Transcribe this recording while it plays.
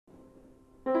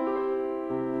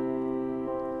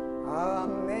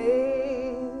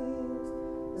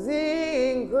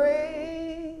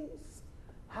grace,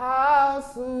 how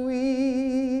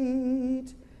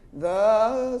sweet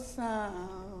the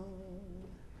sound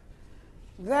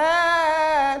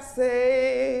that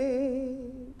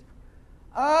saved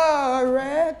a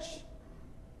wretch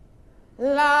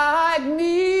like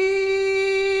me.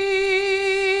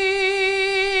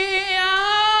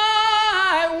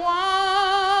 I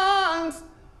once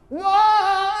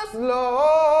was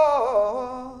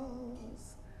lost,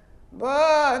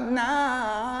 but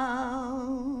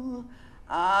now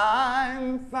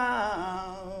I'm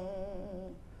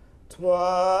found.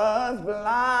 'Twas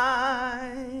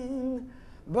blind,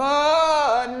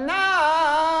 but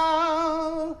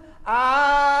now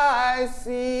I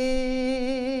see.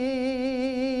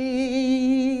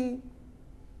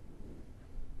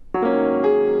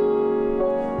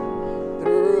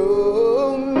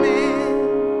 Through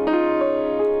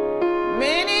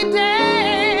many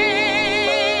dangers,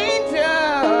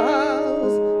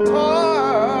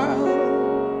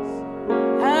 toils,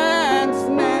 and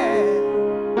snares,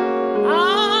 I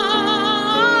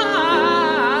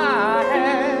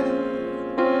have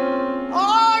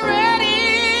already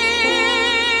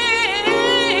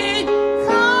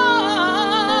come.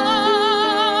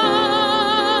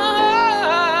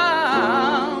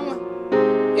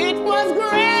 It was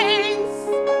grace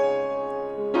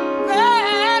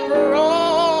that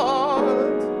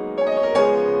brought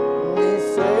me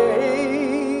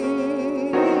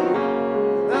safe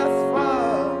thus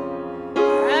far,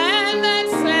 and that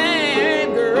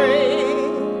same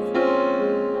grace,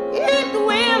 it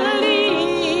will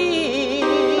lead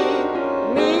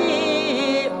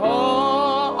me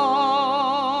home.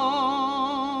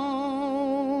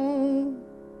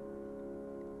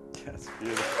 That's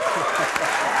beautiful.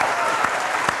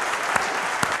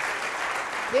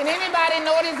 Did anybody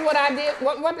notice what I did?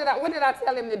 What did I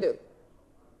tell him to do?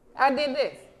 I did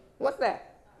this. What's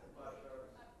that?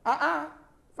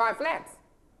 5 flats.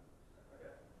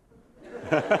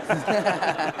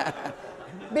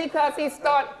 Because he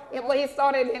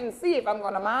started in C. If I'm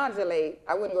going to modulate,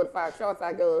 I wouldn't go to 5 shorts.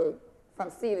 I go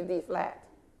from C to D flat.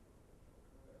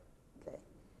 Okay.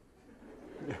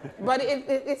 But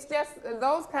it's just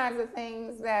those kinds of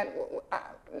things that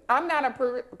I'm not a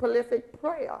prolific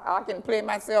player. I can play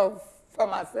myself for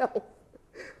myself,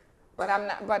 but I'm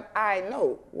not. But I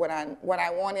know what I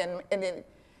want, and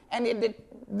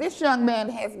this young man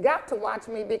has got to watch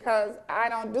me because I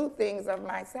don't do things of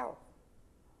myself.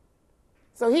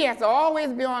 So he has to always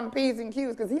be on P's and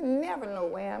Q's because he never know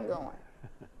where I'm going.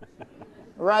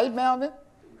 Right, Melvin?